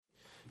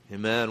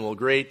Amen. Well,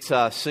 great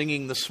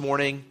singing this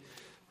morning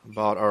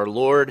about our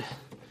Lord,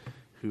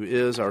 who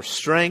is our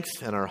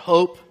strength and our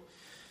hope.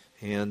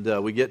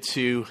 And we get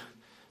to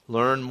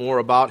learn more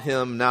about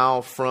Him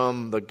now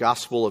from the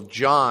Gospel of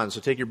John.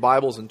 So take your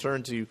Bibles and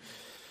turn to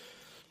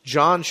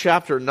John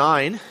chapter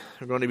 9.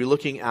 We're going to be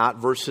looking at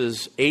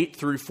verses 8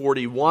 through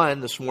 41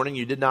 this morning.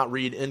 You did not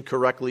read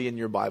incorrectly in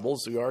your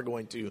Bibles. We are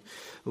going to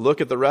look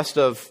at the rest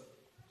of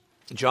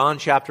John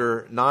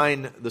chapter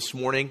 9 this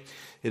morning.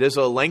 It is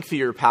a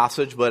lengthier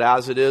passage, but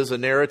as it is a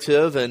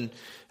narrative and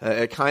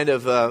it kind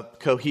of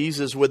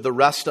coheses with the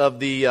rest of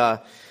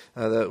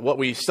what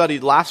we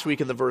studied last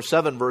week in the verse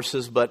 7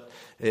 verses, but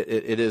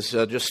it is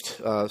just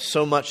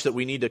so much that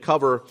we need to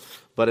cover,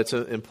 but it's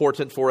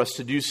important for us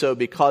to do so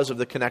because of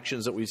the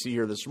connections that we see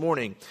here this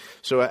morning.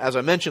 So as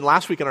I mentioned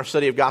last week in our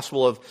study of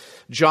Gospel of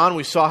John,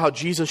 we saw how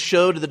Jesus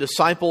showed the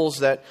disciples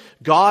that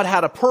God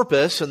had a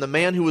purpose in the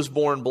man who was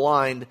born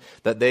blind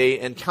that they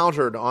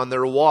encountered on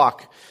their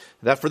walk.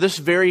 That for this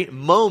very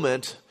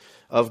moment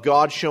of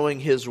God showing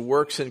His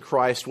works in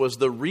Christ was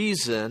the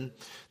reason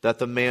that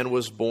the man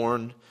was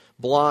born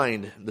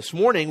blind. This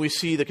morning we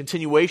see the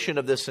continuation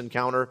of this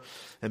encounter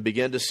and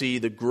begin to see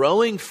the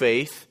growing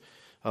faith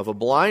of a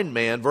blind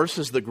man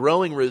versus the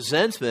growing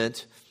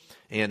resentment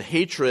and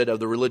hatred of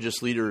the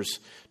religious leaders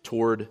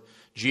toward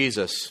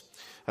Jesus.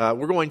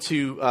 We're going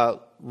to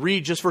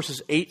read just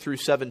verses 8 through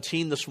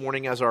 17 this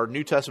morning as our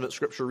New Testament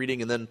scripture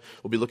reading, and then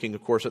we'll be looking,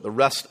 of course, at the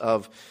rest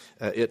of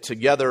it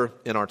together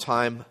in our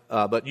time.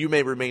 But you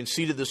may remain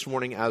seated this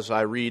morning as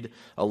I read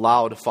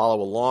aloud.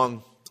 Follow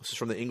along. This is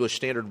from the English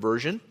Standard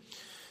Version.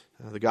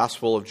 The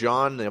Gospel of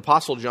John, the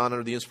Apostle John,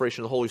 under the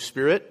inspiration of the Holy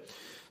Spirit,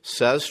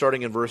 says,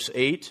 starting in verse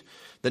 8,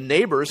 "The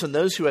neighbors and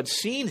those who had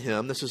seen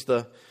him," this is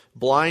the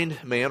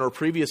blind man or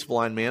previous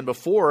blind man,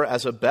 "before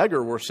as a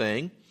beggar were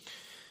saying,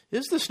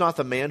 'Is this not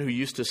the man who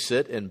used to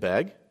sit and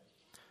beg?'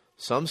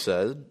 Some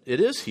said, 'It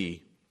is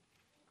he.'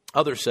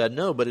 Others said,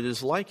 'No, but it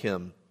is like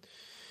him.'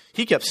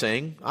 He kept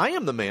saying, 'I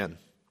am the man.'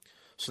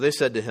 So they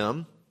said to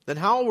him, 'Then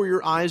how were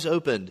your eyes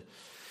opened?'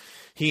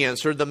 He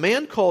answered, 'The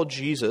man called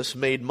Jesus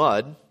made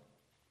mud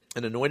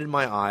and anointed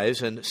my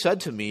eyes and said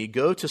to me,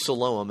 "Go to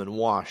Siloam and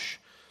wash."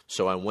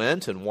 So I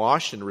went and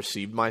washed and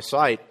received my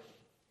sight.'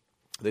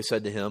 They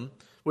said to him,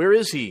 'Where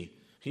is he?'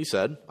 He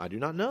said, 'I do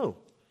not know.'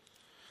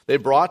 They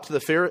brought to the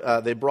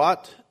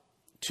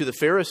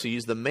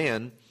Pharisees the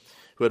man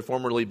who had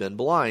formerly been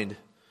blind.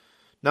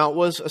 Now it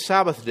was a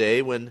Sabbath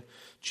day when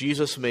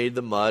Jesus made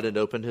the mud and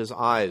opened his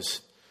eyes.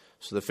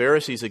 So the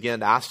Pharisees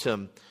again asked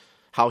him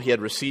how he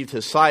had received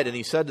his sight, and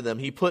he said to them,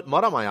 'He put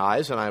mud on my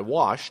eyes, and I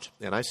washed,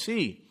 and I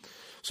see.'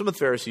 Some of the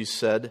Pharisees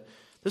said,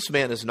 'This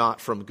man is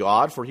not from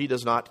God, for he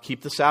does not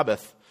keep the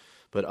Sabbath.'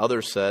 But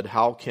others said,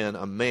 'How can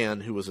a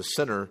man who was a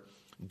sinner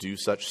do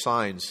such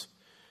signs?'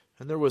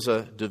 And there was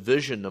a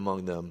division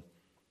among them.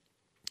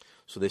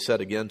 So they said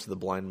again to the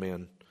blind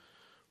man,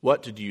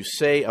 'What did you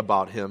say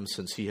about him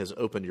since he has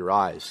opened your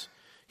eyes?'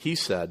 He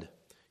said,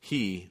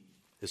 'He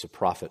is a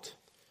prophet.'"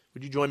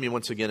 Would you join me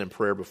once again in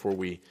prayer before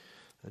we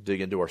dig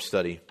into our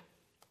study?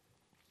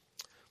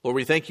 Lord,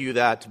 we thank you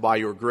that by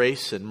your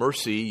grace and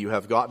mercy you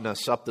have gotten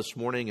us up this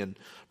morning and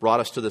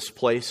brought us to this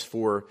place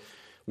for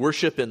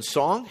worship in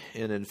song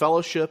and in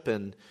fellowship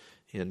and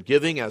in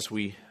giving as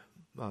we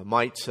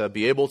might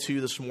be able to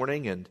this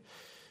morning, and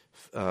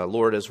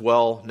Lord, as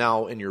well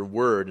now in your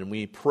word. And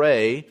we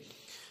pray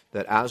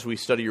that as we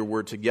study your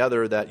word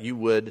together, that you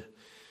would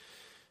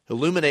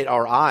illuminate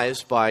our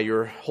eyes by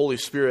your Holy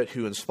Spirit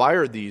who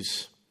inspired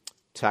these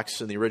texts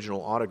in the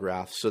original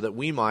autograph, so that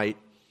we might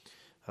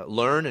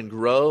learn and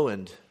grow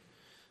and,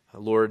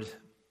 Lord,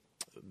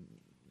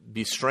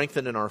 be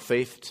strengthened in our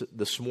faith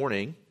this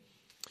morning.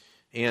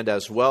 And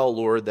as well,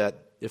 Lord,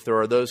 that if there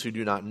are those who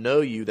do not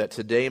know you, that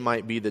today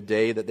might be the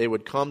day that they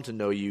would come to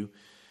know you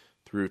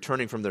through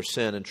turning from their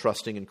sin and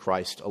trusting in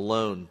Christ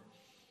alone.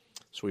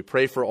 So we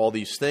pray for all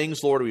these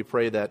things, Lord. We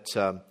pray that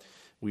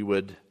we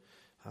would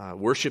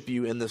worship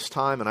you in this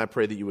time, and I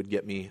pray that you would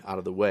get me out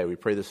of the way. We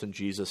pray this in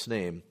Jesus'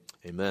 name.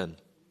 Amen.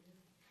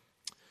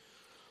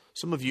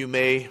 Some of you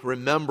may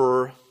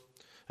remember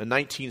a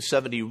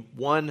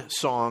 1971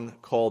 song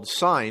called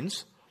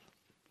 "Signs"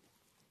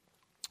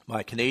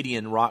 by a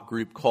Canadian rock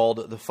group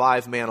called the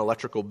Five Man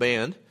Electrical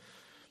Band,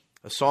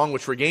 a song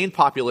which regained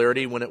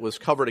popularity when it was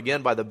covered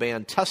again by the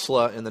band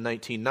Tesla in the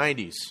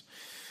 1990s.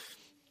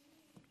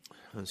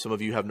 And some of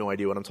you have no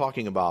idea what I'm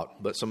talking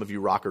about, but some of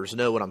you rockers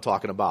know what I'm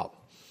talking about.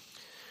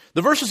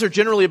 The verses are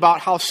generally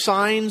about how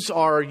signs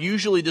are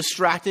usually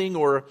distracting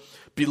or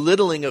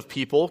belittling of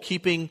people,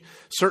 keeping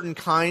certain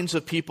kinds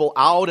of people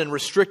out and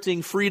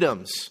restricting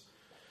freedoms.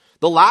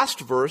 The last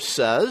verse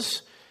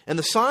says, "And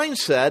the sign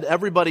said,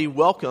 'Everybody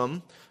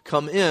welcome,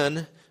 come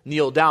in,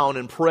 kneel down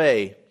and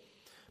pray.'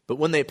 But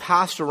when they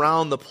passed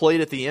around the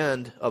plate at the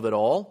end of it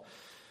all,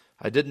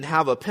 I didn't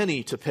have a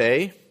penny to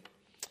pay.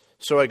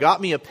 So I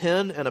got me a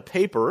pen and a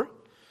paper,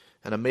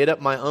 and I made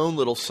up my own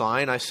little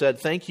sign. I said,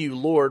 'Thank you,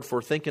 Lord,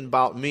 for thinking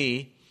about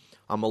me.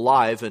 I'm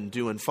alive and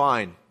doing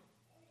fine.'"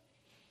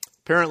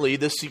 Apparently,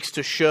 this seeks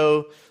to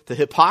show the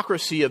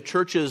hypocrisy of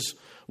churches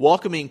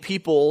welcoming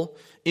people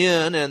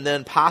in and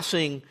then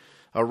passing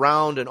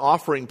around an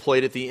offering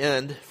plate at the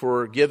end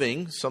for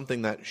giving,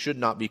 something that should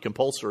not be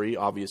compulsory,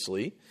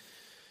 obviously.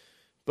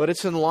 But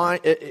it's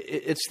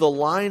the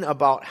line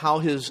about how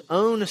his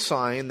own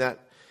sign that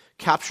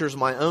captures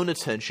my own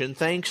attention.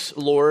 Thanks,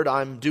 Lord,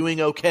 I'm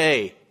doing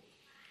okay.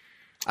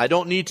 I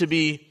don't need to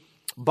be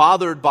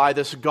bothered by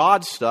this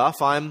God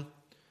stuff. I'm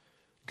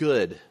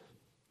good.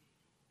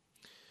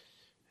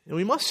 And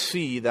we must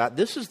see that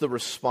this is the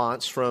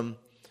response from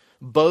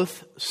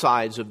both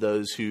sides of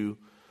those who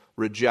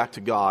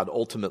reject God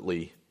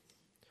ultimately.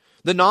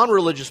 The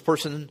non-religious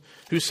person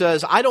who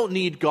says, I don't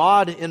need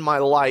God in my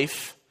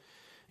life,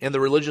 and the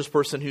religious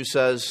person who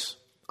says,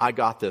 I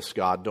got this,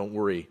 God, don't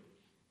worry.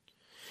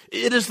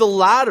 It is the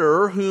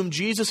latter whom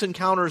Jesus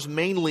encounters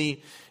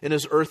mainly in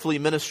his earthly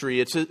ministry.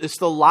 It's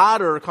the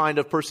latter kind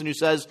of person who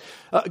says,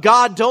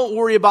 God, don't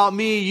worry about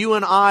me, you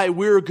and I,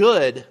 we're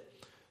good,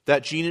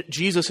 that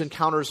Jesus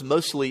encounters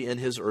mostly in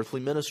his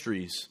earthly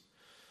ministries.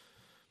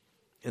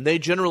 And they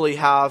generally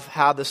have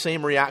had the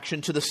same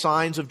reaction to the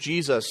signs of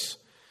Jesus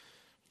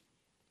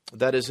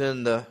that is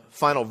in the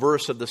final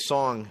verse of the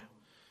song,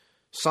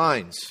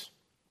 Signs.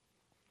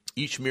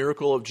 Each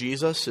miracle of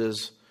Jesus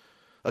is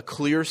a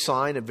clear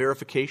sign and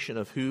verification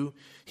of who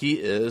he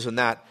is and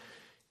that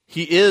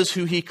he is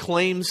who he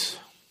claims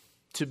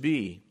to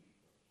be.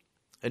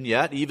 And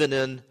yet, even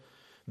in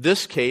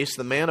this case,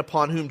 the man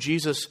upon whom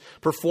Jesus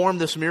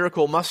performed this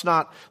miracle must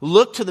not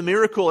look to the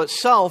miracle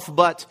itself,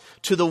 but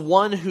to the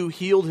one who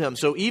healed him.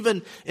 So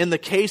even in the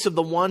case of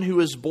the one who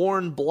is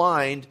born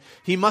blind,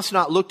 he must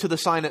not look to the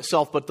sign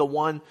itself, but the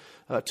one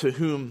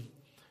the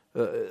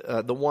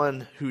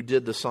one who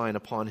did the sign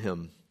upon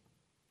him.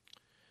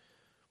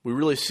 We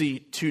really see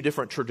two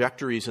different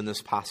trajectories in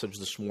this passage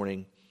this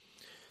morning.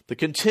 The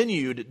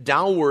continued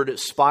downward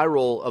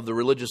spiral of the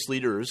religious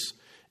leaders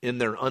in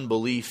their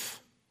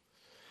unbelief,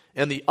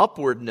 and the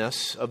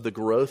upwardness of the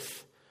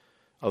growth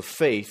of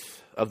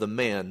faith of the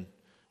man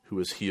who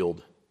is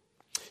healed.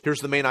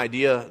 Here's the main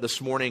idea this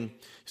morning. You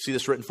see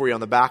this written for you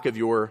on the back of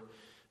your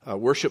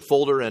worship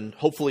folder, and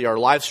hopefully our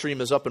live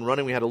stream is up and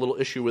running. We had a little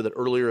issue with it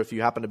earlier if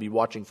you happen to be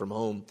watching from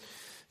home.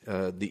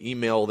 The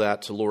email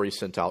that Lori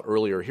sent out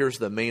earlier. Here's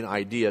the main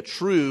idea.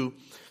 True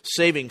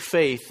saving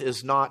faith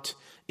is not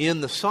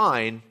in the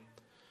sign,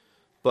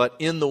 but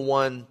in the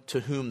one to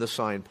whom the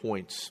sign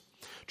points.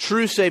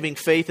 True saving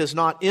faith is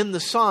not in the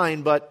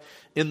sign, but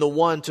in the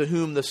one to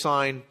whom the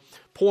sign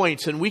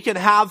points. And we can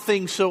have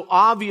things so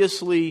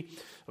obviously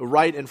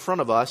right in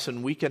front of us,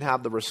 and we can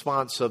have the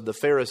response of the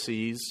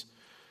Pharisees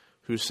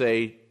who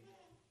say,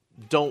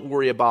 don't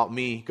worry about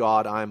me,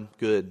 God, I'm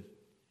good.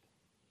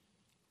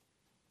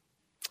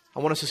 I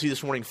want us to see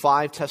this morning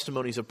 5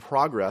 testimonies of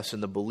progress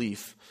in the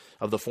belief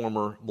of the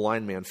former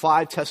blind man.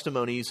 5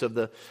 testimonies of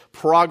the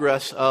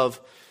progress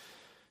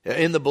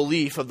in the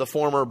belief of the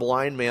former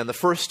blind man. The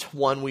first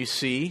one we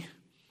see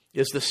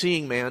is the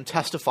seeing man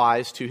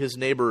testifies to his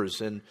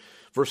neighbors in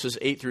verses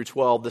 8 through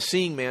 12. The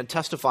seeing man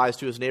testifies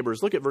to his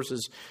neighbors. Look at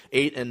verses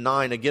 8 and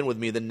 9 again with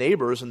me. The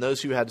neighbors and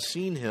those who had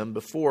seen him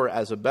before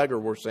as a beggar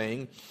were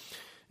saying,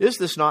 is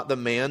this not the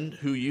man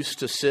who used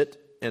to sit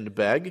and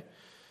beg?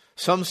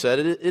 Some said,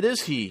 it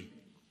is he.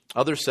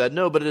 Others said,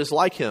 no, but it is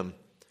like him.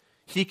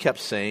 He kept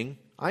saying,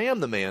 I am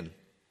the man.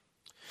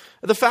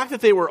 The fact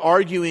that they were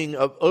arguing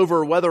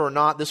over whether or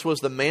not this was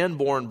the man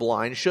born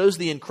blind shows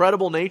the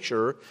incredible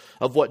nature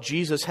of what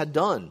Jesus had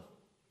done.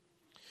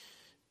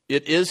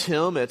 It is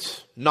him,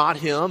 it's not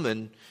him,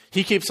 and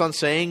he keeps on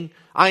saying,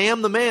 I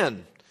am the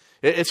man.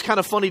 It's kind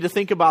of funny to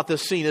think about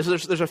this scene.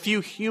 There's a few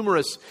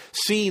humorous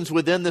scenes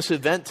within this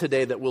event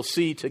today that we'll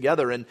see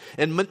together, and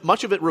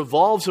much of it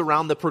revolves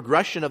around the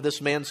progression of this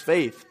man's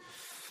faith.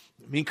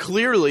 I mean,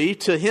 clearly,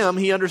 to him,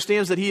 he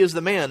understands that he is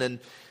the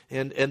man,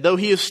 and though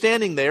he is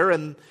standing there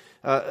and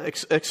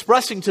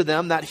expressing to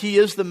them that he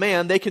is the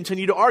man, they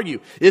continue to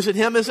argue. Is it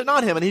him? Is it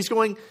not him? And he's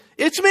going,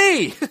 it's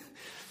me.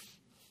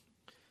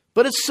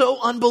 But it's so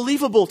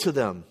unbelievable to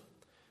them.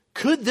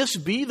 Could this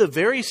be the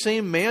very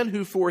same man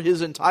who for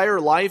his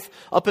entire life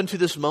up until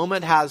this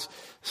moment has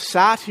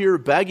sat here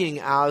begging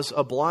as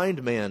a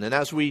blind man? And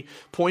as we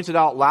pointed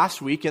out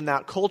last week, in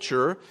that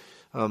culture,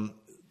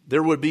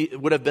 there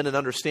would have been an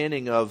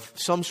understanding of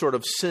some sort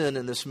of sin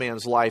in this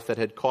man's life that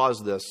had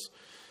caused this,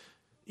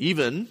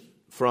 even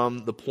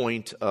from the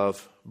point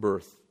of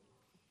birth.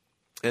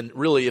 And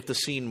really, if the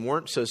scene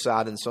weren't so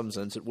sad in some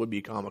sense, it would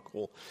be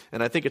comical.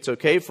 And I think it's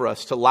okay for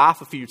us to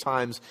laugh a few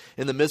times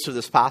in the midst of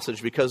this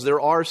passage, because there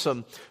are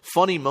some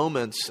funny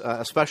moments,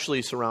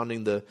 especially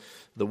surrounding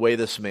the way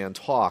this man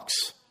talks.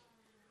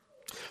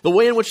 The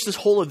way in which this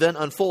whole event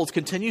unfolds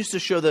continues to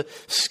show the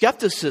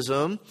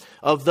skepticism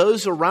of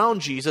those around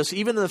Jesus,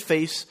 even in the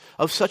face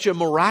of such a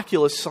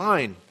miraculous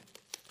sign.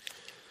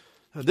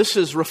 This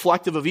is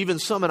reflective of even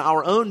some in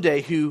our own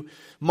day who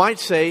might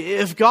say,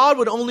 if God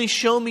would only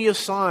show me a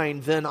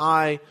sign, then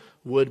I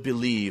would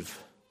believe.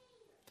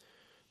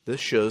 This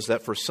shows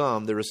that for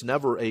some, there is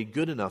never a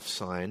good enough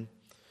sign.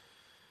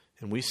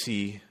 And we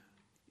see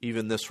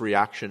even this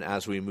reaction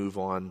as we move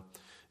on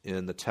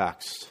in the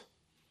text.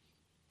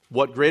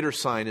 What greater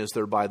sign is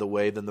there, by the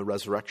way, than the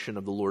resurrection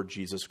of the Lord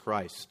Jesus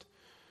Christ?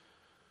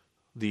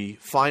 The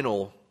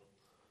final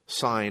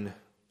sign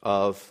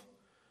of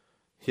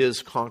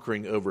his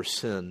conquering over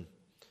sin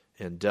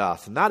and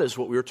death. And that is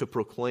what we're to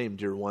proclaim,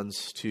 dear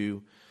ones,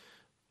 to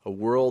a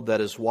world that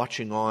is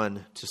watching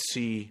on to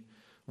see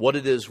what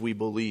it is we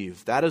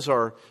believe. That is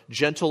our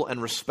gentle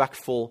and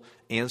respectful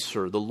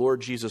answer. The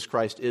Lord Jesus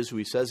Christ is who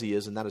he says he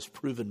is, and that is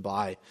proven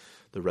by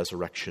the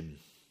resurrection.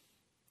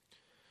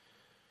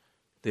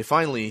 They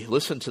finally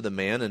listen to the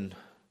man and,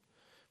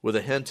 with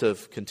a hint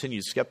of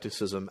continued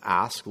skepticism,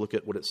 ask. Look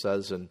at what it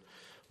says in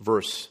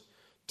verse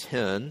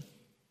 10.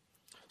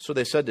 So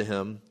they said to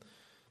him,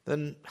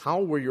 "Then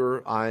how were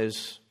your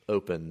eyes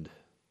opened?"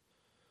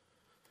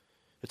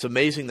 It's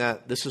amazing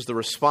that this is the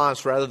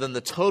response rather than the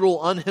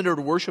total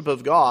unhindered worship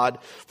of God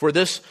for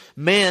this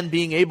man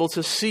being able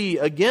to see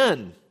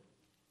again.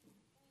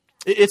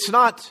 It's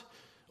not,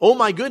 "Oh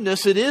my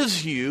goodness, it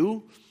is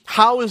you.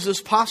 How is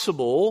this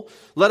possible?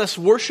 Let us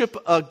worship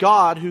a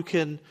God who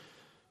can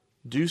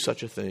do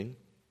such a thing."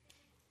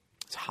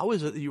 It's, how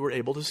is it that you were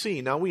able to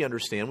see? Now we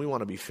understand, we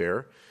want to be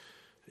fair.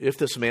 If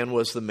this man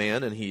was the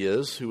man, and he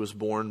is, who was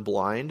born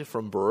blind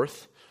from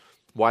birth,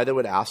 why they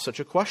would ask such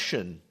a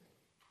question.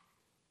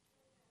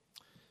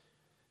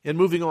 And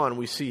moving on,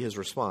 we see his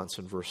response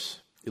in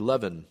verse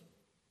 11.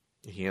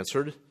 He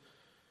answered,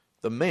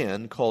 "The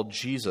man called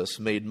Jesus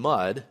made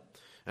mud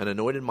and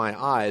anointed my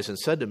eyes and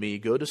said to me,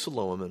 'Go to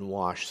Siloam and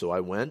wash.' So I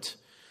went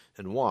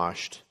and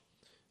washed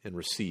and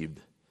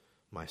received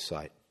my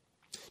sight."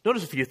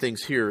 Notice a few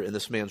things here in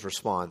this man's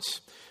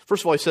response.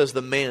 First of all, he says,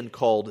 "The man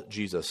called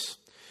Jesus."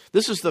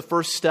 This is the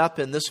first step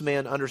in this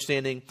man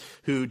understanding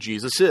who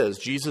Jesus is.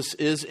 Jesus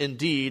is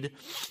indeed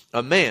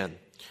a man.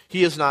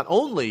 He is not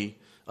only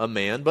a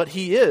man, but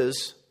he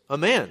is a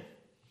man.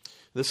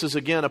 This is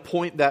again a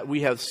point that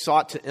we have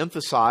sought to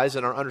emphasize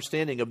in our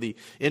understanding of the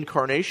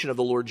incarnation of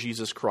the Lord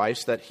Jesus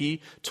Christ, that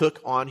he took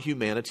on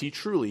humanity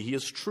truly. He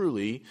is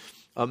truly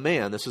a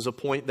man. This is a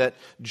point that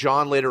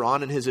John later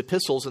on in his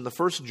epistles in the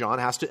first John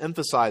has to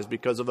emphasize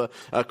because of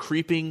a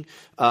creeping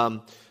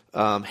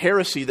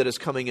heresy that is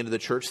coming into the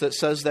church that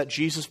says that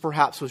Jesus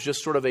perhaps was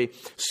just sort of a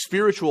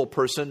spiritual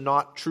person,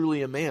 not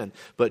truly a man.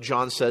 But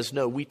John says,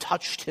 no, we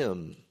touched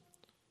him.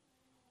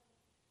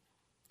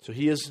 So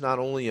he is not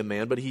only a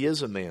man, but he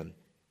is a man.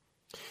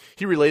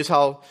 He relays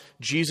how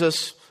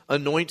Jesus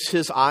anoints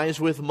his eyes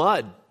with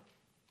mud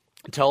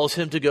and tells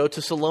him to go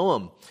to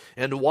Siloam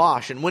and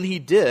wash. And when he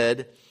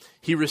did,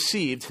 he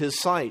received his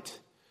sight.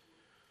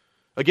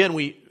 Again,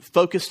 we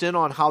focused in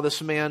on how this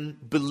man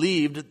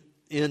believed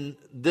in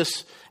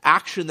this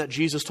action that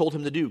Jesus told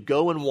him to do.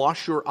 Go and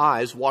wash your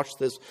eyes, wash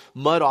this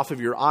mud off of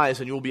your eyes,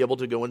 and you will be able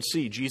to go and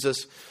see.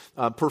 Jesus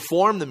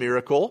performed the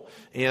miracle,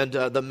 and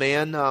the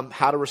man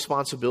had a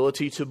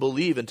responsibility to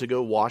believe and to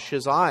go wash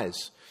his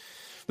eyes.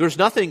 There's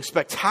nothing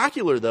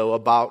spectacular, though,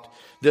 about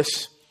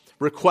this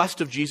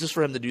request of Jesus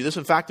for him to do this.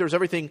 In fact, there's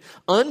everything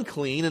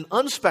unclean and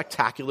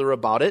unspectacular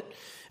about it.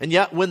 And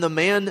yet, when the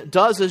man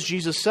does as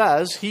Jesus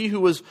says, he who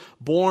was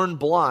born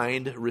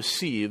blind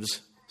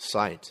receives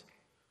sight.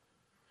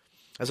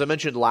 As I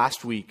mentioned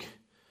last week,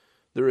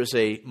 there is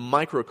a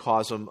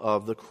microcosm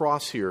of the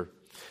cross here.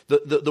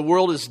 The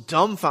world is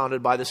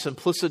dumbfounded by the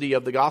simplicity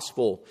of the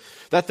gospel,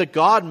 that the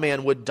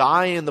God-man would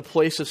die in the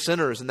place of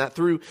sinners, and that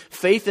through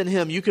faith in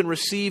him you can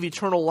receive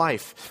eternal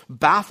life,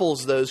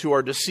 baffles those who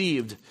are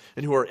deceived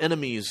and who are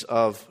enemies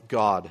of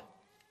God.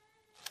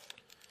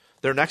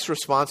 Their next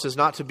response is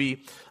not to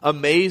be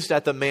amazed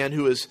at the man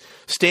who is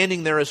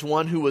standing there as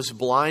one who was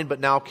blind but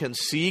now can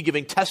see,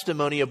 giving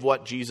testimony of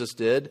what Jesus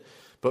did,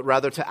 but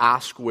rather to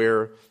ask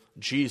where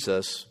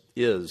Jesus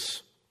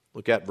is.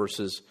 Look at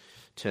verses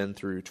 10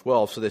 through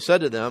 12. So they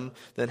said to them,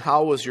 "Then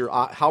how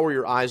were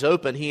your eyes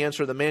open?" He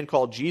answered, "The man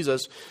called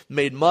Jesus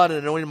made mud and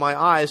anointed my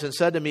eyes and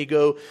said to me,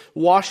 'Go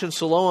wash in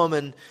Siloam.'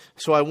 And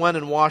so I went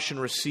and washed and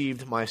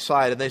received my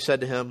sight." And they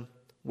said to him,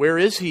 "Where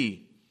is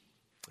he?"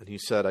 And he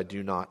said, "I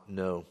do not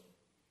know."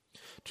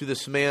 To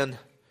this the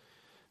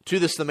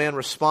man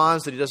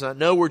responds that he does not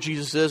know where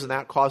Jesus is, and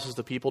that causes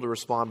the people to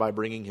respond by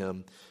bringing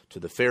him to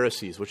the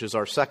Pharisees, which is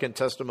our second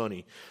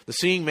testimony. The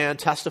seeing man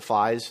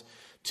testifies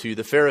to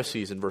the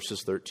Pharisees in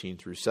verses 13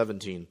 through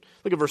 17.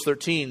 Look at verse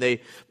 13.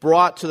 They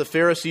brought to the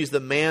Pharisees the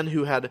man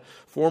who had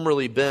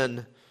formerly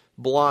been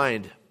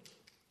blind.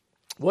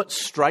 What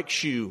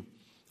strikes you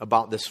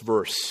about this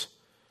verse?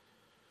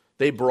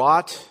 They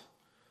brought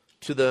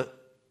to the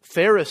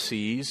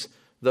Pharisees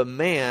the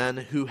man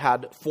who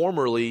had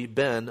formerly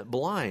been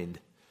blind.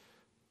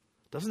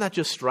 Doesn't that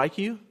just strike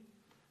you?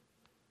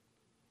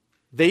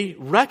 They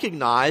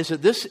recognize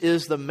that this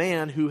is the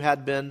man who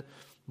had been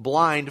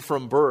blind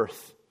from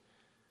birth,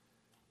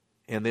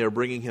 and they are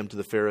bringing him to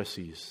the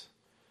Pharisees.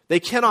 They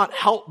cannot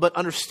help but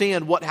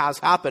understand what has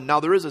happened. Now,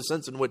 there is a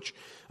sense in which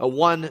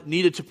one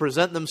needed to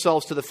present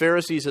themselves to the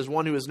Pharisees as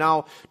one who is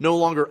now no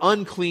longer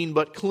unclean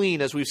but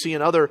clean, as we see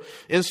in other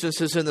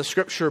instances in the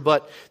Scripture.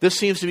 But this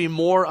seems to be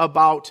more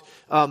about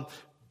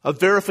a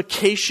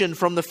verification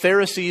from the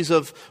Pharisees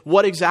of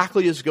what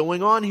exactly is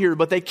going on here.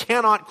 But they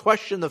cannot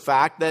question the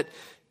fact that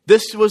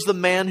This was the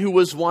man who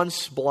was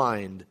once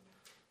blind.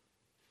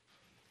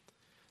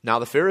 Now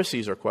the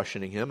Pharisees are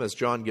questioning him, as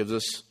John gives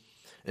us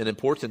an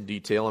important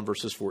detail in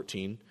verses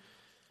 14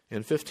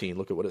 and 15.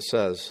 Look at what it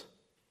says.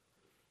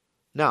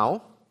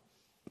 Now,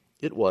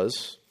 it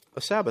was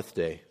a Sabbath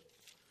day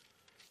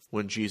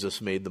when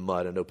Jesus made the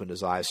mud and opened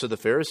his eyes. So the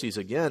Pharisees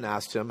again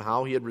asked him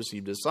how he had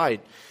received his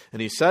sight.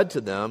 And he said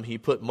to them, he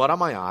put mud on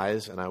my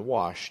eyes, and I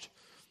washed,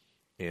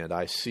 and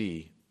I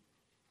see.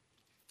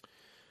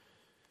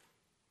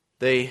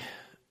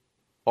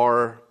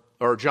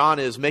 John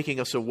is making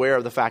us aware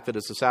of the fact that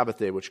it's a Sabbath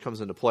day, which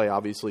comes into play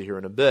obviously here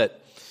in a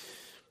bit.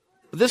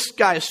 But this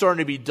guy is starting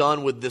to be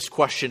done with this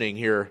questioning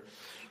here.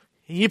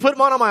 He put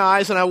mud on my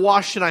eyes, and I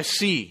washed, and I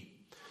see.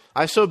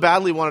 I so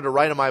badly wanted to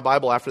write in my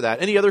Bible after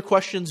that. Any other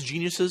questions,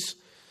 geniuses?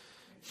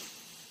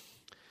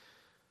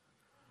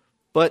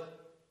 But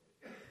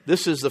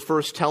this is the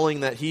first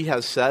telling that he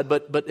has said,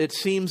 but it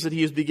seems that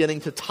he is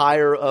beginning to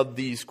tire of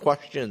these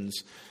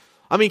questions.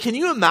 I mean, can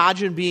you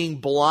imagine being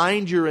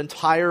blind your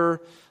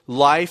entire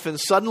life and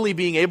suddenly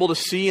being able to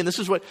see? And this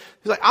is what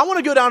he's like, I want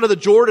to go down to the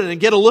Jordan and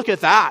get a look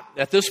at that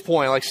at this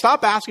point. Like,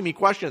 stop asking me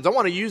questions. I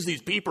want to use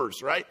these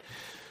peepers, right?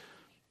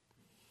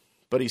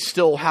 But he's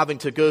still having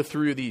to go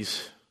through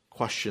these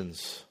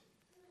questions.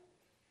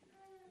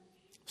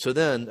 So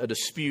then a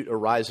dispute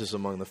arises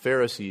among the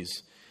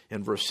Pharisees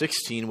in verse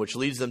 16, which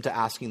leads them to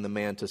asking the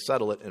man to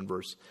settle it in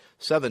verse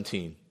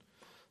 17.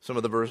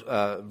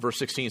 Verse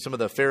 16, some of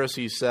the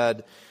Pharisees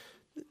said,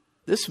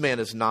 this man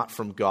is not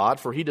from God,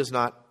 for he does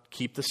not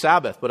keep the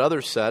Sabbath. But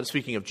others said,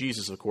 speaking of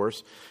Jesus, of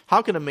course,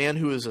 how can a man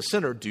who is a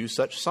sinner do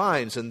such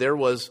signs? And there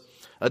was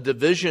a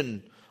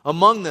division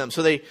among them.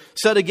 So they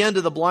said again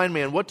to the blind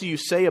man, what do you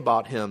say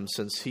about him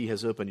since he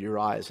has opened your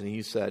eyes? And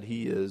he said,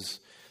 he is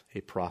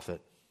a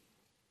prophet.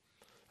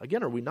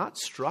 Again, are we not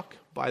struck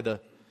by the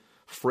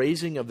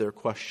phrasing of their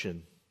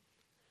question?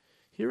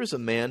 Here is a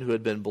man who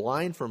had been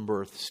blind from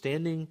birth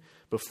standing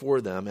before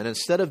them, and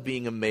instead of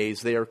being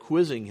amazed, they are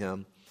quizzing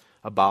him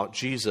about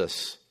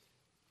Jesus.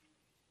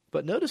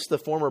 But notice the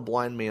former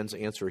blind man's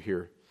answer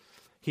here.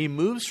 He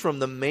moves from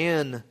the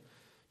man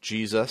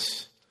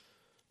Jesus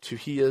to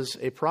he is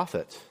a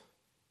prophet,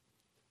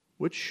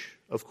 which,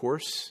 of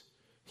course,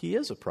 he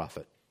is a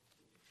prophet.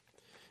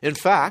 In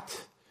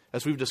fact,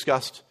 as we've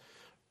discussed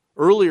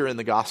earlier in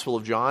the Gospel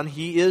of John,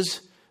 he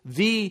is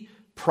the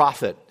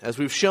prophet. As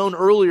we've shown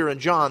earlier in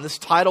John, this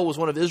title was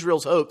one of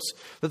Israel's hopes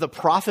that the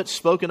prophet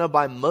spoken of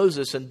by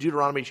Moses in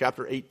Deuteronomy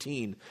chapter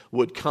 18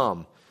 would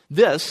come.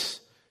 This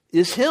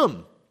is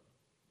him.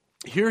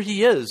 Here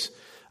he is,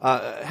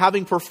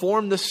 having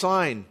performed this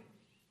sign,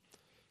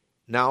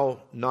 now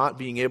not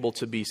being able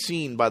to be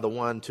seen by the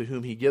one to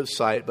whom he gives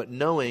sight, but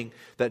knowing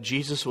that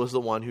Jesus was the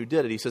one who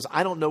did it. He says,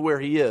 I don't know where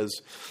he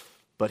is,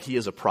 but he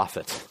is a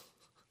prophet.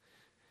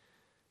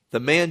 The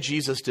man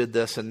Jesus did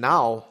this, and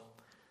now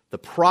the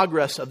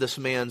progress of this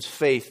man's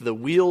faith, the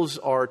wheels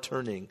are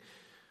turning.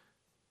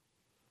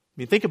 I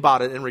mean, think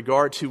about it in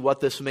regard to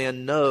what this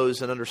man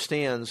knows and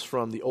understands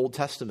from the Old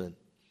Testament.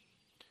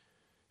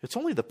 It's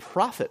only the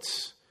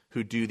prophets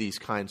who do these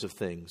kinds of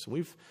things.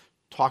 We've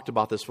talked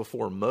about this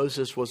before.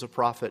 Moses was a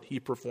prophet. He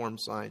performed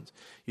signs.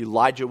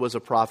 Elijah was a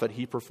prophet.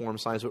 He performed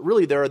signs. But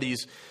really, there are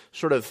these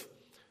sort of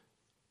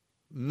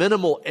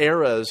minimal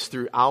eras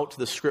throughout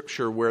the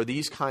Scripture where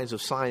these kinds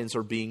of signs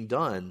are being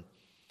done.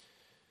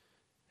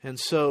 And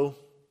so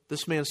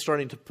this man's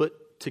starting to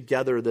put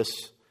together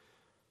this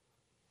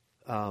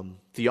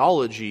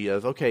theology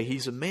of, okay,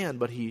 he's a man,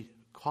 but he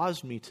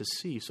caused me to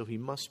see, so he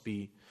must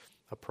be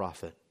a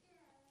prophet.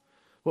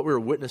 What we're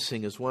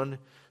witnessing is one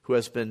who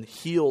has been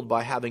healed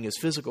by having his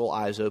physical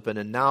eyes open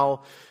and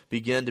now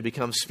begin to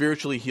become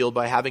spiritually healed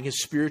by having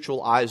his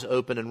spiritual eyes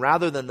open. And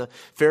rather than the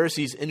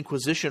Pharisees'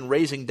 inquisition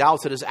raising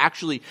doubts, it is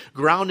actually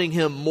grounding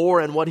him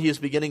more in what he is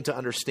beginning to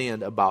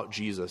understand about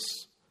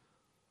Jesus.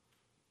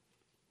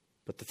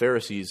 But the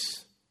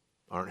Pharisees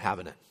aren't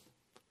having it.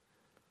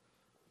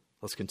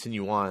 Let's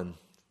continue on.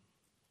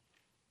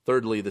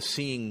 Thirdly, the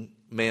seeing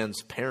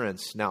man's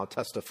parents now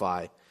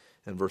testify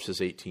in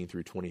verses 18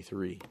 through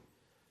 23.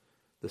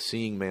 The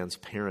seeing man's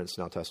parents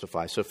now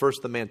testify. So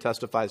first the man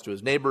testifies to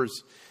his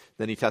neighbors,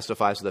 then he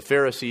testifies to the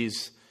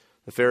Pharisees.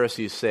 The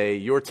Pharisees say,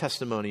 your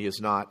testimony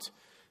is not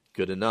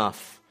good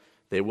enough.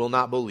 They will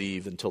not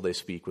believe until they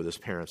speak with his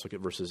parents. Look at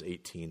verses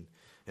 18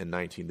 and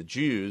 19. The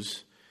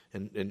Jews,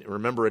 and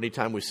remember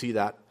anytime we see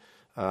that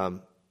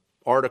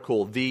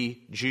article, the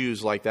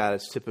Jews like that,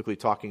 it's typically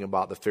talking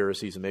about the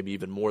Pharisees and maybe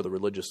even more the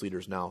religious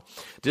leaders now,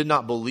 did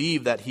not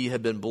believe that he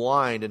had been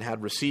blind and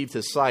had received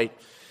his sight,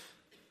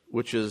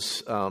 which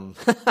is,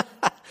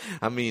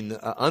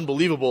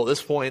 unbelievable at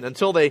this point,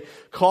 until they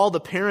called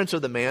the parents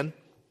of the man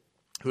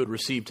who had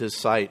received his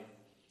sight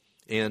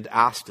and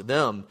asked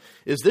them,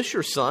 is this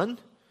your son,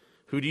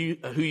 who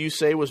you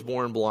say was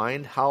born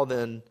blind? How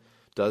then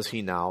does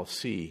he now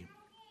see?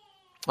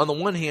 On the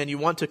one hand, you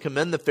want to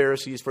commend the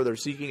Pharisees for their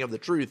seeking of the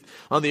truth.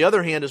 On the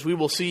other hand, as we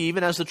will see,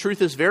 even as the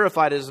truth is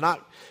verified, it is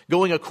not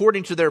going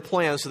according to their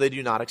plans, so they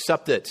do not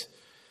accept it.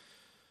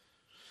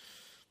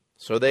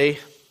 So they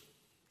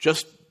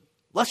just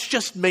let's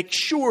just make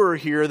sure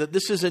here that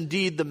this is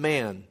indeed the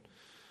man.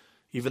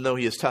 Even though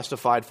he has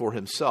testified for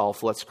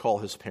himself, let's call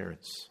his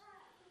parents.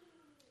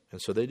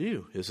 And so they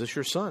do. Is this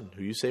your son,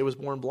 who you say was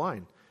born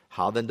blind?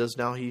 How then does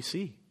now he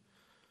see?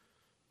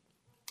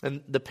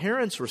 And the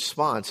parents'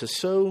 response is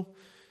so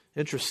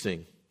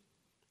interesting.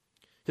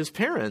 His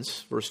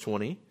parents, verse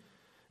 20,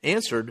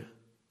 answered,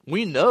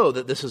 "We know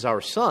that this is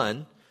our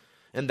son,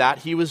 and that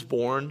he was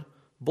born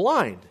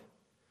blind.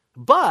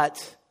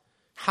 But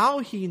how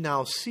he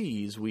now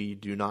sees, we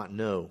do not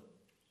know,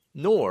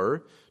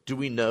 nor do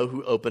we know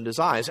who opened his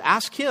eyes.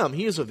 Ask him,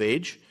 he is of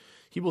age,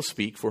 he will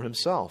speak for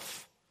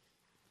himself."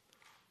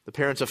 The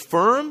parents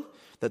affirm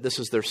that this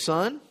is their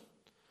son,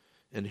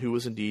 and who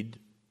was indeed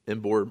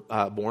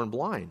born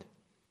blind.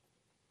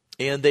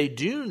 And they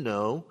do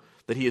know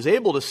that he is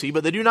able to see,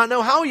 but they do not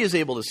know how he is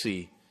able to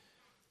see.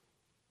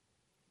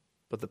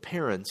 But the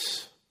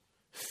parents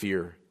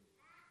fear.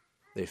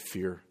 They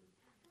fear.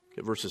 Look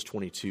at verses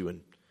 22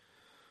 and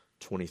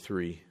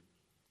 23.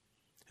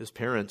 His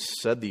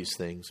parents said these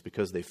things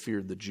because they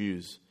feared the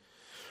Jews.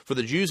 For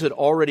the Jews had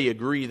already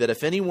agreed that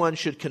if anyone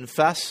should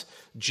confess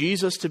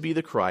Jesus to be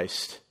the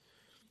Christ,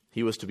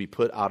 he was to be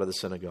put out of the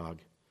synagogue.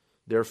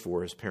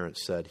 Therefore, his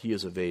parents said, "He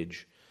is of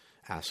age,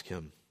 ask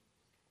him."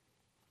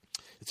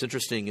 It's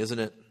interesting, isn't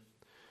it?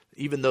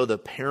 Even though the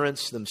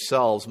parents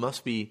themselves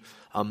must be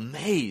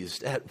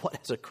amazed at what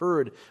has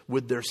occurred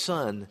with their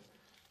son,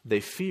 they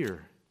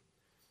fear.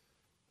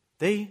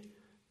 They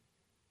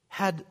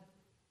had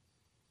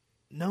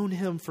known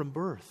him from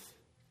birth.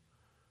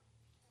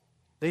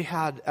 They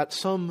had, at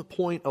some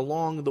point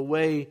along the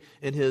way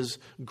in his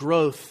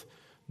growth,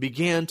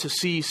 began to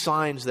see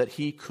signs that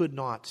he could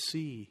not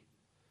see.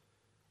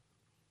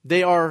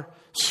 They are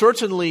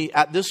certainly,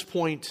 at this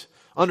point,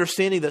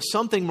 understanding that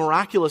something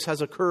miraculous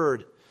has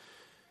occurred,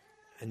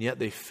 and yet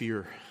they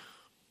fear.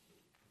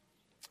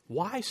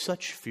 Why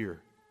such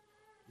fear?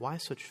 Why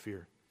such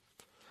fear?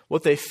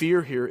 What they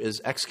fear here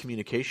is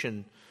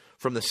excommunication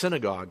from the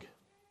synagogue.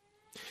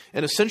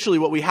 And essentially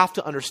what we have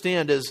to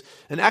understand is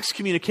an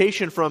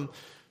excommunication from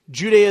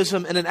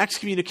Judaism and an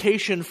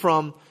excommunication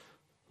from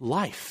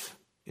life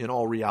in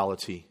all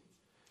reality.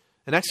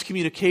 An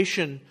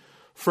excommunication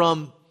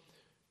from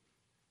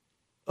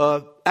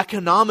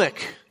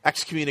economic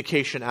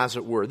excommunication, as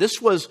it were.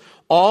 This was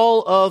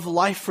all of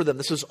life for them.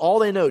 This is all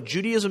they know.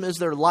 Judaism is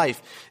their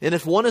life. And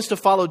if one is to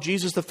follow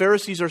Jesus, the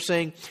Pharisees are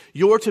saying,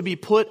 you're to be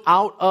put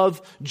out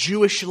of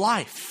Jewish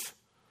life.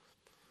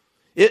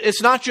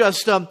 It's not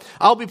just,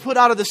 I'll be put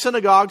out of the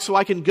synagogue so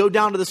I can go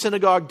down to the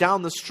synagogue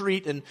down the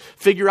street and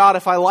figure out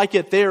if I like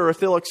it there or if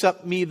they'll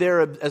accept me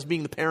there as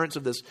being the parents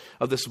of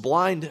this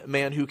blind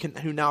man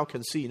who now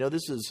can see. No,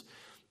 this is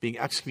being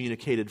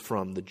excommunicated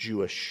from the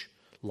Jewish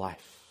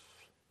life.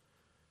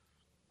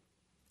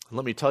 And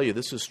let me tell you,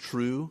 this is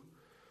true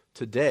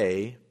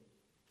today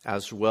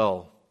as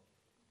well.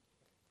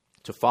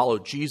 To follow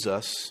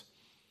Jesus,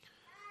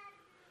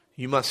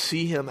 you must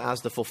see him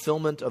as the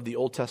fulfillment of the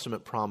Old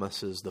Testament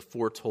promises, the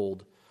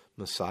foretold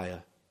Messiah.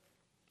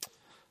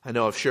 I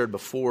know I've shared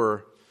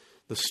before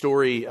the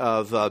story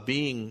of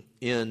being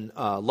in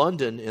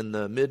London in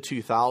the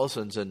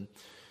mid-2000s and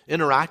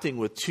interacting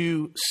with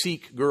two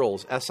Sikh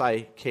girls,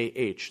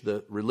 S-I-K-H,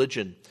 the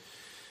religion.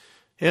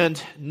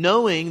 And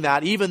knowing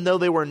that even though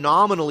they were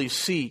nominally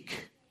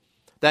Sikh,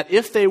 that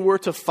if they were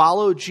to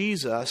follow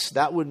Jesus,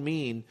 that would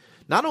mean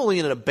not only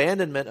an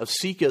abandonment of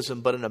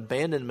Sikhism, but an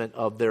abandonment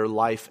of their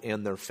life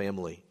and their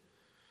family.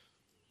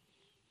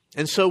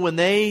 And so when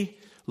they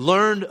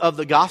learned of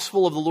the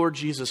gospel of the Lord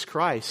Jesus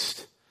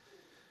Christ,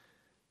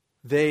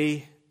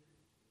 they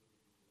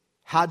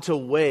had to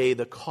weigh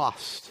the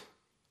cost.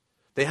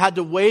 They had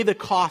to weigh the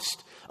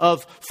cost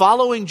of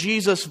following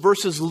Jesus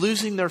versus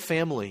losing their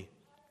family.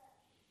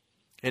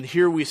 And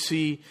here we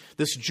see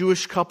this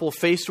Jewish couple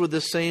faced with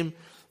the same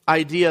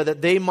idea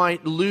that they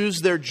might lose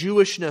their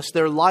Jewishness,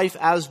 their life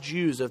as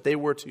Jews, if they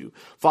were to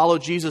follow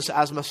Jesus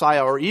as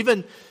Messiah, or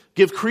even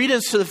give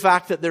credence to the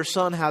fact that their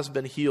son has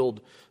been healed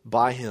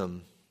by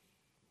him.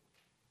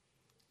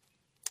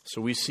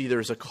 So we see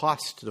there's a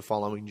cost to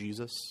following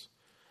Jesus.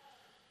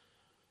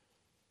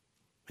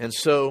 And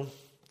so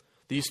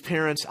these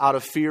parents, out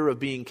of fear of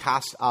being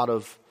cast out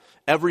of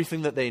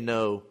everything that they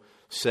know,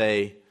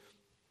 say,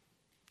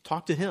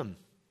 talk to him.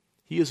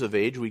 He is of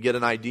age. We get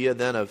an idea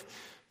then of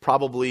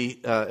probably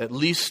at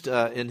least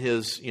in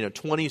his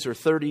 20s or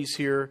 30s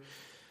here,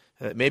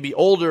 maybe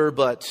older,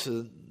 but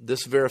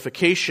this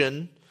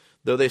verification,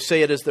 though they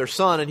say it is their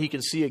son and he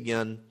can see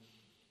again,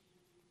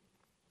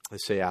 they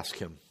say, ask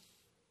him.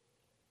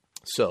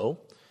 So,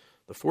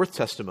 the fourth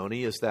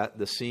testimony is that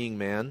the seeing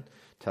man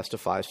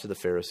testifies to the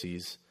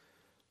Pharisees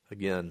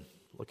again.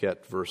 Look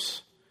at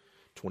verse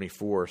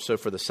 24. So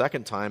for the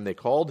second time they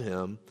called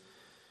the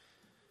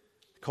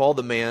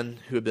man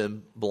who had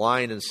been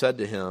blind and said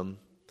to him,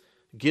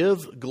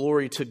 "Give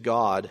glory to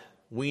God.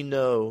 We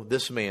know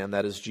this man,"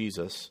 that is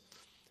Jesus,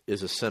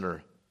 "is a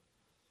sinner."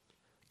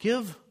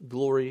 Give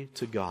glory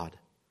to God.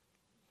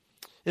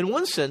 In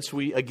one sense,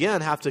 we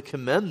again have to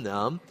commend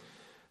them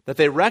That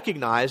they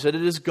recognize that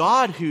it is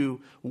God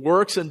who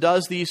works and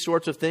does these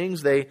sorts of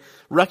things. They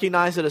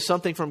recognize it as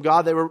something from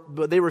God.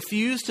 But they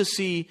refuse to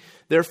see,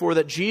 therefore,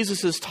 that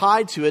Jesus is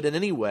tied to it in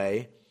any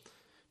way,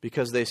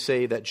 because they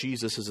say that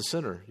Jesus is a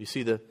sinner. You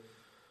see the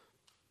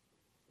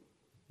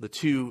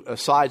two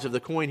sides of the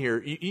coin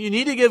here. You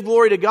need to give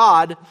glory to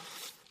God,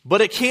 but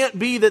it can't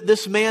be that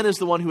this man is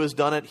the one who has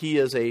done it. He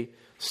is a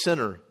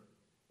sinner.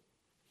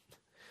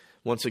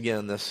 Once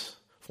again, this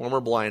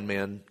former blind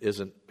man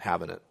isn't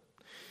having it.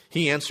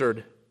 He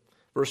answered,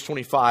 verse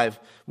 25,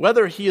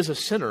 "Whether he is a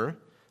sinner,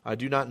 I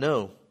do not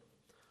know.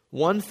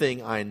 One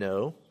thing I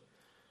know,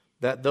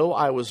 that though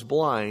I was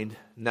blind,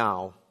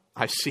 now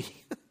I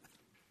see."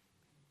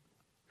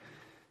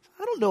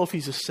 I don't know if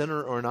he's a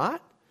sinner or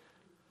not,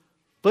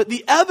 but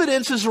the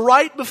evidence is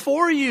right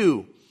before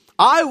you.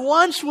 I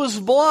once was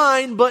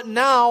blind, but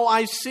now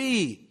I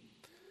see.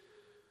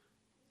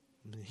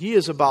 He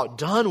is about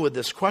done with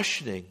this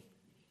questioning.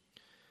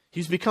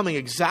 He's becoming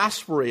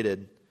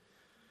exasperated.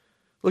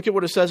 Look at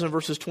what it says in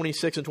verses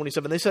 26 and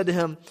 27. They said to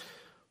him,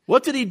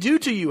 "What did he do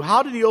to you?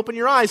 How did he open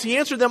your eyes?" He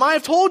answered them, "I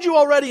have told you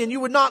already, and you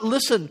would not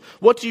listen.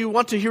 What, do you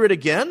want to hear it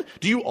again?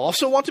 Do you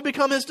also want to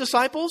become his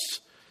disciples?"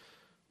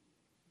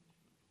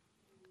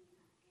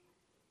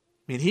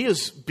 I mean, he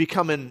is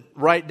becoming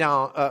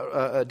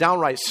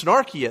downright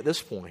snarky at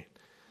this point.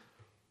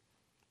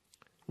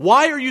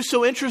 Why are you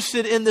so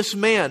interested in this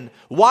man?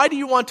 Why do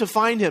you want to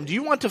find him? Do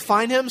you want to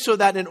find him so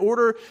that in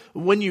order,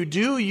 when you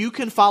do, you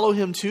can follow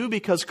him too?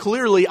 Because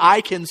clearly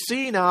I can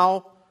see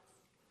now.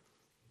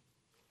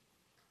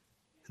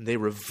 And they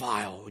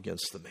revile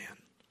against the man.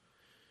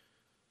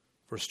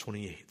 Verse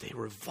 28, they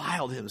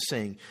reviled him,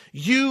 saying,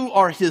 "You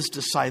are his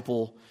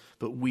disciple,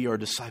 but we are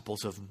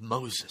disciples of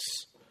Moses."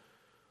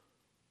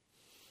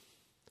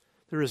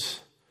 There is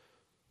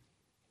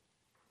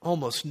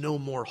almost no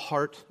more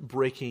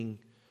heartbreaking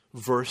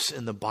verse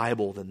in the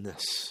Bible than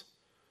this.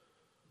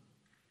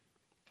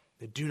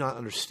 They do not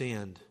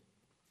understand.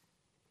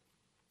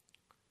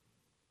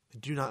 They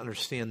do not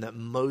understand that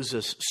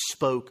Moses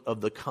spoke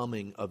of the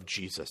coming of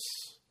Jesus.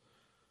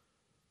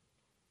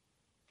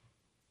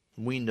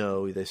 We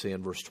know, they say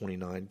in verse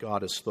 29,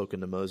 God has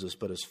spoken to Moses,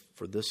 but as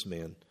for this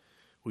man,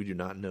 we do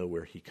not know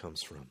where he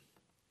comes from.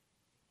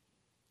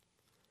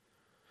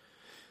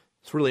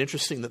 It's really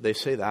interesting that they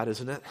say that,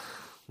 isn't it?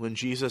 When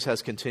Jesus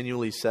has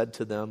continually said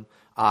to them,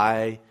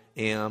 "I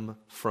am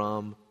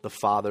from the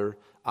Father.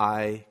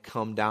 I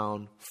come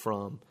down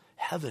from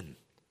heaven."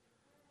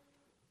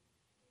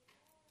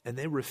 And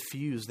they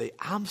refuse. They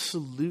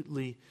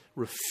absolutely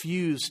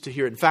refuse to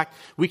hear it. In fact,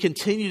 we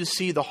continue to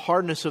see the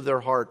hardness of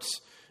their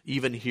hearts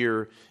even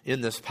here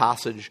in this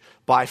passage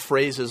by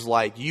phrases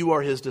like, "You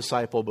are his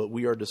disciple, but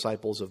we are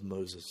disciples of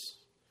Moses."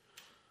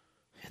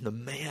 And the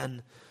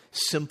man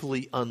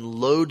simply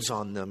unloads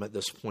on them at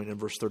this point in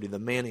verse 30. The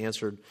man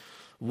answered,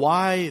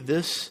 "Why,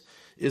 this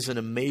is an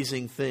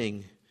amazing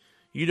thing.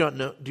 You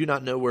do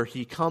not know where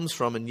he comes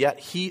from, and yet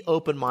he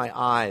opened my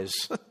eyes."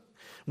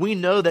 We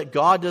know that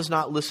God does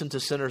not listen to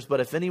sinners, but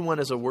if anyone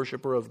is a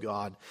worshiper of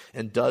God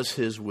and does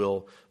his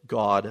will,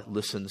 God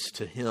listens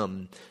to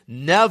him.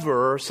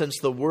 Never since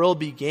the world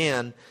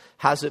began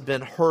has it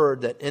been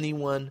heard that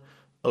anyone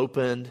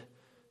opened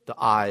the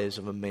eyes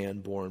of a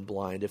man born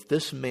blind. If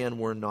this man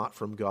were not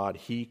from God,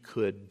 he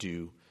could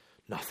do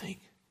nothing.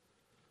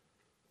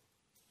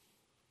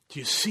 Do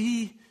you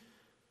see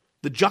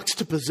the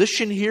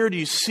juxtaposition here? Do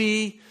you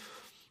see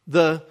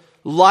the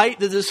light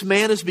that this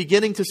man is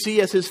beginning to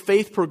see as his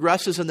faith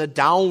progresses in the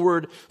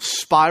downward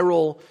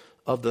spiral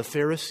of the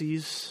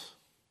Pharisees?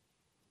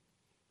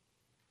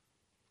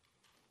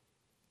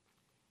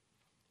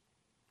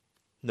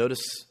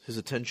 Notice his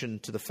attention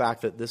to the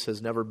fact that this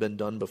has never been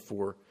done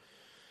before.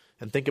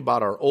 And think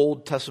about our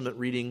Old Testament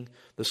reading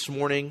this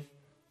morning,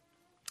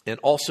 and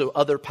also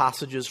other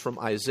passages from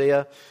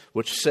Isaiah,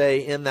 which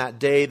say, "In that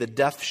day the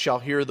deaf shall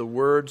hear the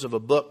words of a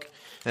book,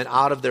 and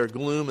out of their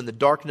gloom and the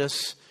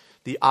darkness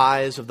the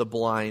eyes of the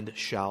blind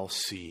shall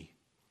see."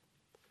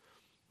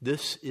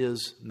 This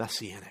is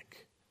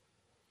messianic.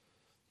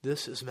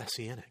 This is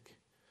messianic.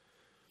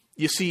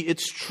 You see,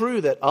 it's true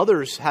that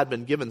others had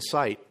been given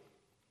sight,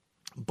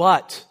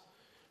 but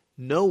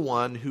no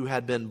one who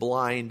had been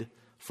blind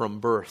from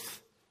birth.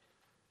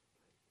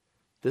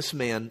 This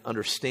man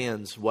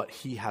understands what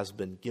he has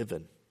been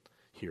given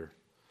here.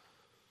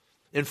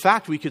 In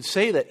fact, we could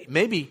say that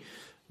maybe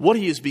what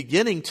he is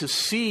beginning to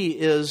see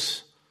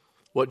is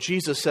what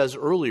Jesus says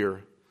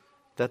earlier,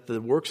 that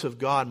the works of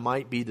God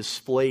might be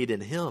displayed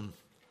in him.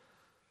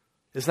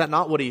 Is that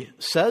not what he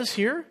says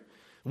here?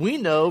 We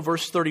know,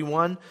 verse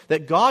 31,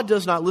 that God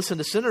does not listen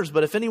to sinners,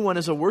 but if anyone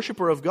is a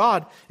worshiper of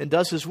God and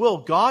does his will,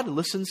 God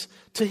listens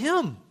to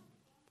him.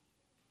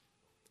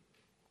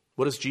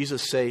 What does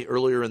Jesus say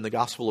earlier in the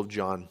Gospel of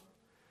John?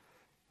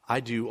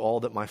 "I do all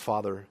that my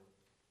Father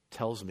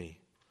tells me.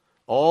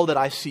 All that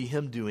I see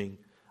him doing,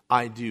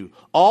 I do.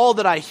 All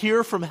that I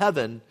hear from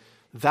heaven,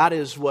 that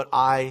is what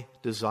I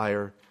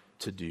desire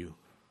to do."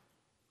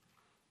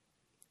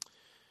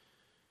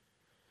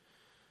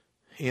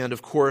 And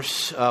of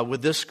course,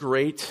 with this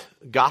great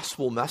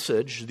gospel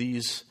message,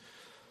 these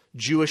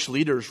Jewish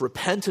leaders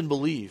repent and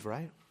believe,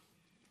 right?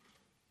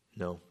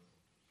 No.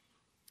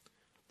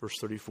 Verse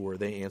 34,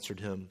 they answered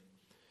him,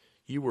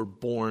 "You were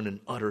born in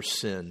utter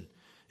sin,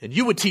 and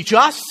you would teach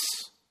us?"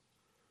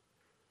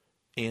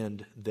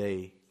 And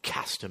they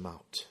cast him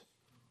out.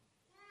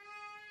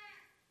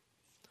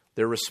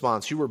 Their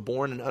response, "You were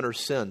born in utter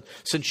sin.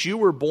 Since you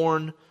were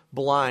born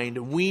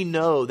blind, we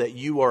know that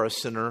you are a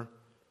sinner,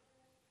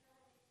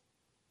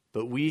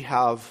 but we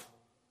have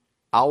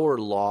our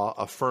law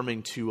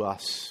affirming to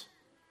us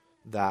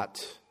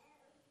that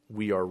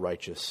we are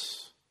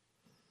righteous."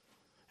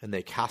 And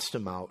they cast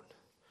him out.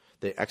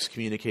 They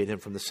excommunicate him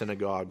from the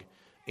synagogue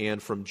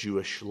and from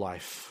Jewish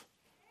life.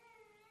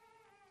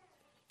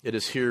 It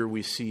is here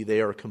we see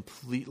they are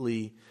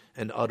completely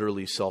and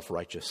utterly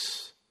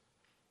self-righteous.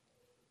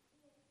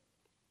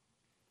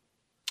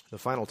 The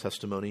final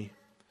testimony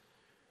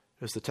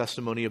is the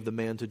testimony of the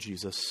man to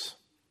Jesus.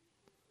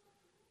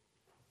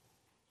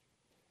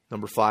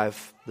 Number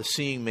 5, the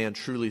seeing man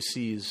truly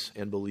sees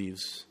and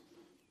believes.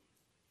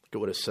 Look at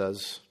what it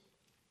says.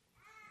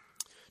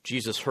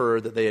 Jesus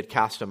heard that they had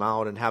cast him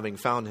out, and having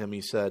found him,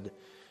 he said,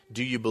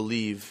 "Do you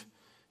believe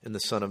in the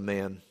Son of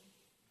Man?"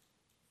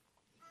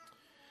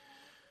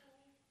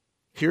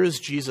 Here is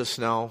Jesus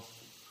now,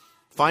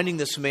 finding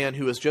this man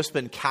who has just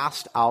been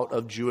cast out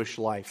of Jewish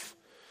life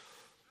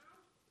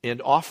and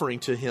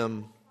offering to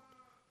him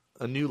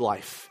a new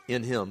life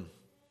in him,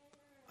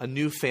 a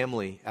new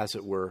family, as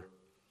it were.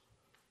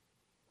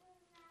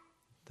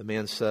 The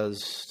man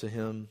says to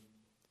him,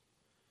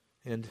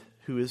 "And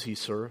who is he,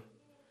 sir,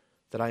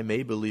 that I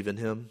may believe in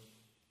him?"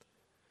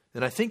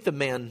 And I think the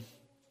man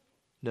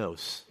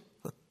knows.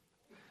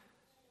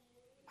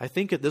 I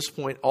think at this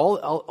point, all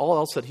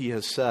else that he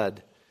has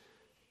said,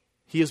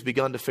 he has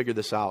begun to figure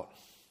this out.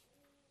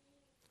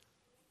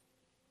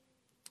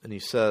 And he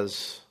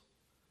says,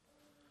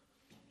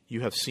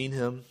 "You have seen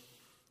him,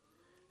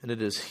 and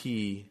it is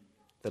he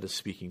that is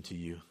speaking to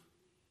you."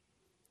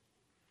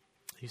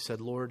 He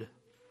said, Lord,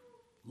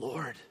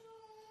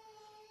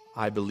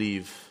 I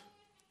believe."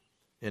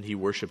 And he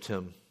worshiped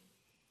him.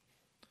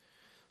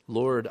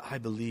 "Lord, I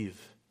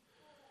believe.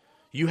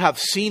 You have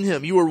seen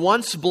him. You were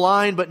once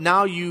blind, but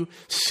now you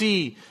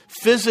see.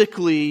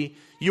 Physically,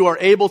 you are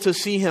able to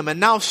see him. And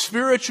now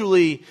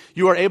spiritually,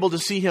 you are able to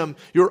see him.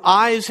 Your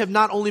eyes have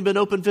not only been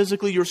opened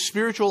physically, your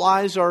spiritual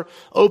eyes are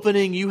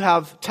opening. You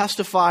have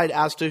testified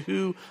as to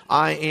who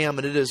I am.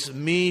 And it is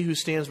me who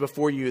stands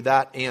before you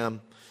that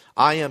am.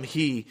 I am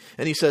he."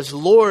 And he says,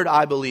 "Lord,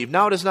 I believe."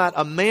 Now it is not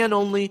a man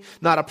only,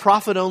 not a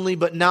prophet only,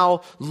 but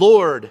now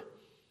Lord.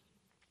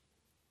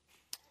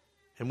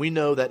 And we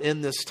know that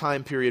in this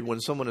time period when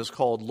someone is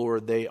called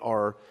Lord, they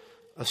are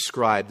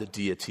ascribed to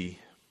deity.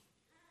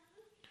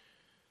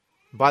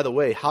 By the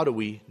way, how do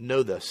we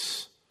know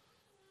this?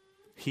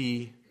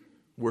 He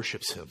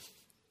worships him.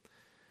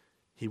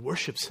 He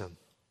worships him.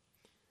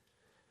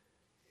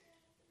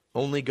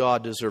 Only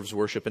God deserves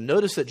worship. And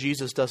notice that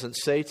Jesus doesn't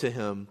say to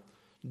him,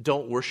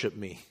 "Don't worship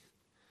me."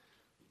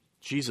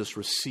 Jesus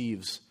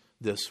receives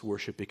this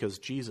worship because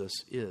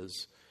Jesus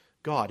is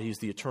God. He's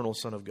the eternal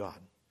Son of God.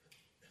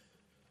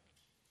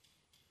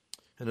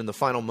 And in the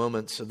final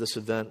moments of this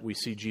event, we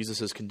see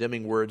Jesus'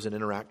 condemning words and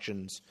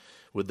interactions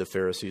with the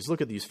Pharisees. Look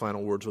at these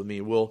final words with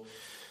me. We'll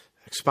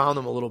expound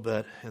them a little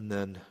bit and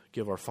then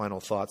give our final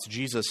thoughts.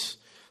 Jesus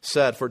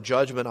said, "For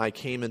judgment I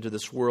came into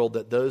this world,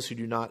 that those who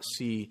do not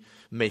see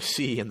may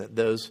see, and that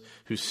those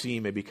who see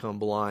may become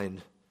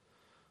blind."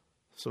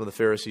 Some of the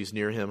Pharisees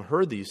near him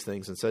heard these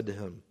things and said to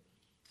him,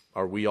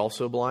 "Are we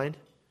also blind?"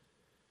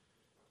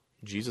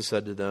 Jesus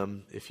said to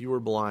them, "If you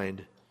were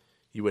blind,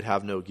 you would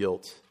have no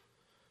guilt.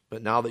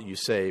 But now that you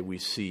say, 'We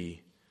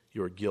see,'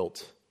 your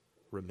guilt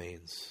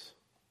remains."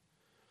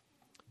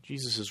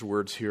 Jesus'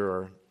 words here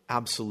are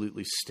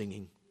absolutely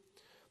stinging.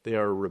 They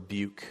are a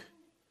rebuke.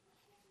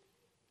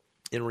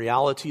 In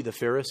reality, the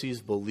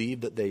Pharisees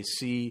believe that they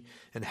see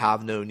and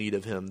have no need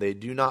of him. They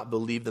do not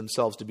believe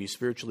themselves to be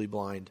spiritually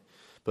blind,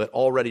 but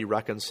already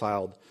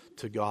reconciled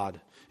to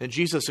God. And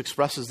Jesus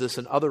expresses this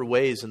in other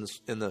ways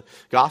in the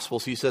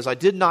Gospels. He says, "I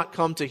did not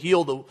come to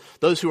heal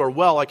those who are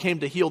well. I came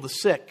to heal the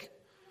sick."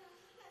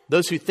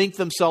 Those who think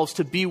themselves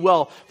to be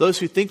well, those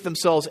who think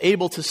themselves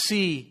able to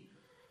see,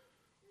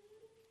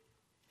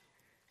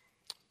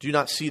 do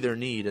not see their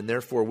need and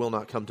therefore will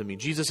not come to me.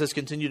 Jesus has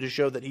continued to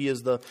show that he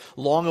is the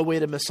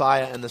long-awaited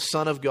Messiah and the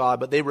Son of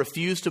God, but they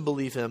refuse to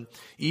believe him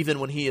even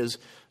when he is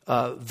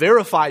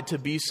verified to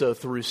be so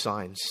through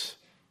signs.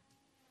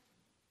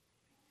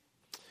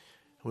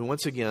 We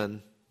once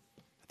again,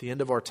 at the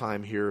end of our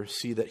time here,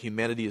 see that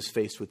humanity is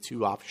faced with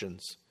two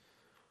options.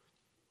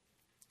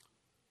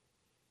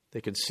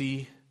 They can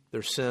see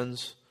their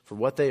sins for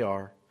what they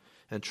are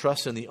and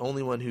trust in the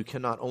only one who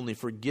can not only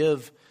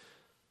forgive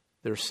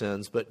their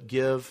sins, but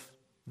give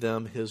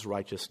them his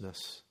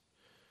righteousness.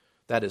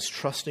 That is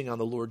trusting on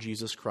the Lord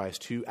Jesus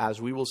Christ, who, as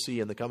we will see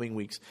in the coming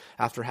weeks,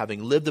 after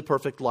having lived the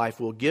perfect life,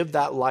 will give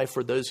that life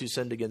for those who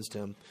sinned against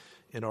him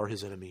and are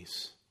his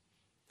enemies.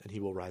 And he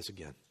will rise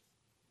again.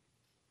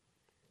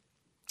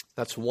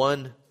 That's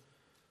one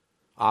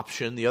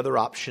option. The other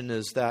option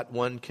is that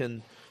one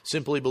can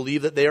simply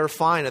believe that they are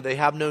fine, that they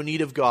have no need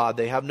of God,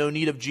 they have no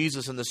need of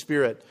Jesus and the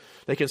Spirit.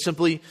 They can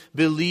simply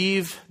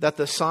believe that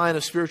the sign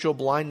of spiritual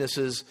blindness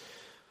is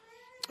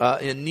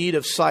in need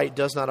of sight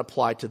does not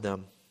apply to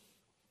them.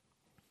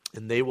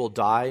 And they will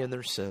die in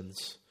their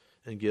sins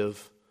and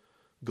give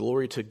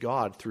glory to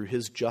God through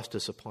His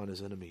justice upon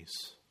His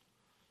enemies.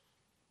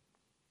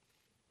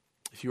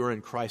 If you are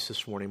in Christ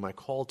this morning, my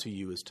call to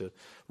you is to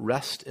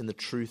rest in the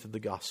truth of the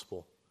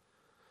gospel.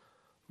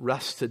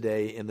 Rest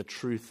today in the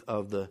truth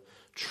of the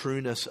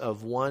trueness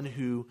of one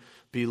who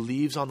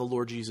believes on the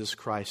Lord Jesus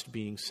Christ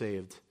being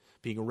saved,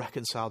 being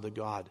reconciled to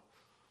God,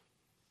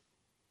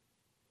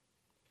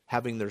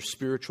 having their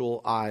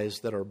spiritual eyes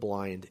that are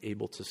blind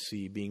able to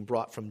see, being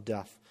brought from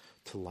death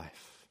to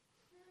life.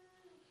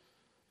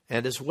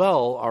 And as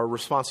well, our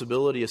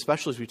responsibility,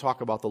 especially as we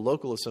talk about the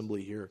local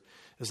assembly here,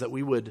 is that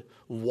we would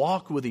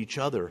walk with each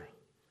other,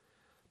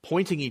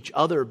 pointing each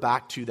other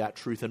back to that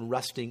truth and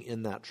resting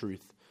in that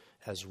truth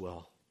as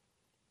well.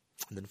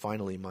 And then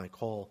finally, my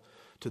call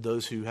to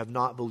those who have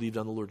not believed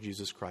on the Lord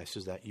Jesus Christ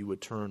is that you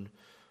would turn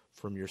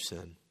from your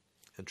sin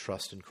and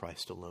trust in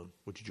Christ alone.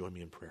 Would you join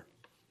me in prayer?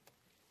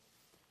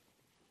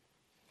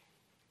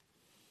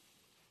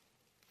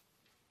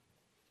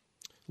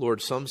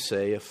 Lord, some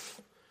say if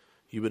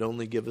you would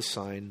only give a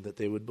sign that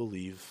they would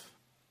believe.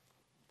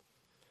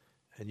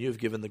 And you have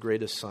given the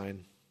greatest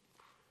sign.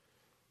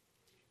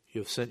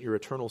 You have sent your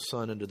eternal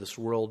Son into this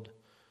world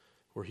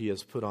where He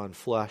has put on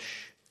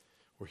flesh,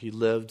 where He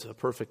lived a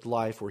perfect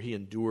life, where He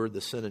endured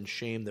the sin and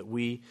shame that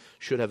we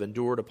should have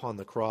endured upon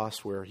the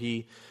cross, where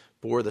He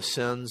bore the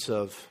sins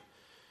of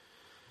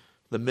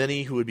the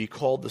many who would be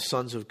called the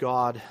sons of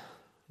God,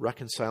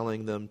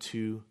 reconciling them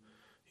to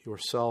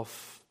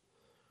yourself,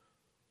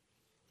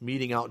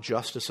 meting out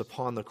justice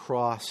upon the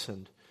cross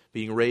and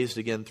being raised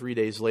again 3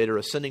 days later,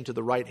 ascending to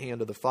the right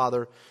hand of the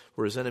Father,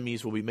 where His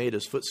enemies will be made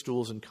as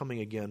footstools and coming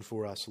again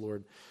for us,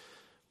 Lord.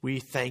 We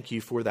thank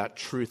you for that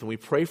truth, and we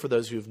pray for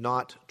those who have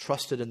not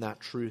trusted in that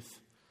truth,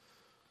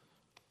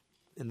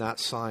 in that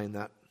sign,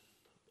 that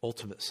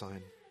ultimate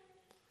sign.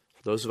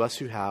 For those of us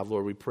who have,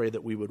 Lord, we pray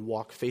that we would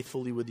walk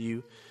faithfully with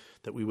you,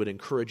 that we would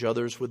encourage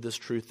others with this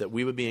truth, that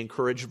we would be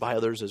encouraged by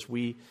others as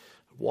we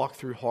walk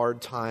through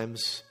hard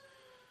times.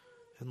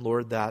 And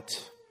Lord, that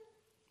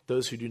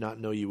those who do not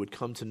know you would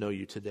come to know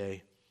you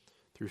today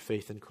through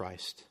faith in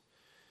Christ.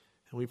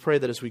 And we pray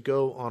that as we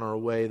go on our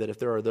way, that if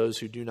there are those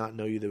who do not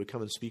know you, they would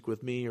come and speak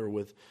with me or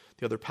with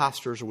the other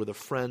pastors or with a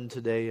friend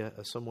today,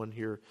 someone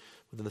here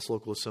within this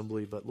local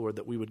assembly. But Lord,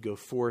 that we would go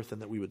forth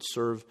and that we would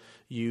serve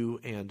you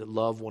and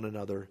love one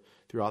another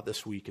throughout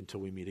this week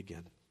until we meet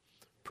again.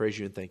 Praise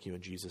you and thank you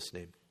in Jesus'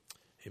 name.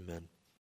 Amen.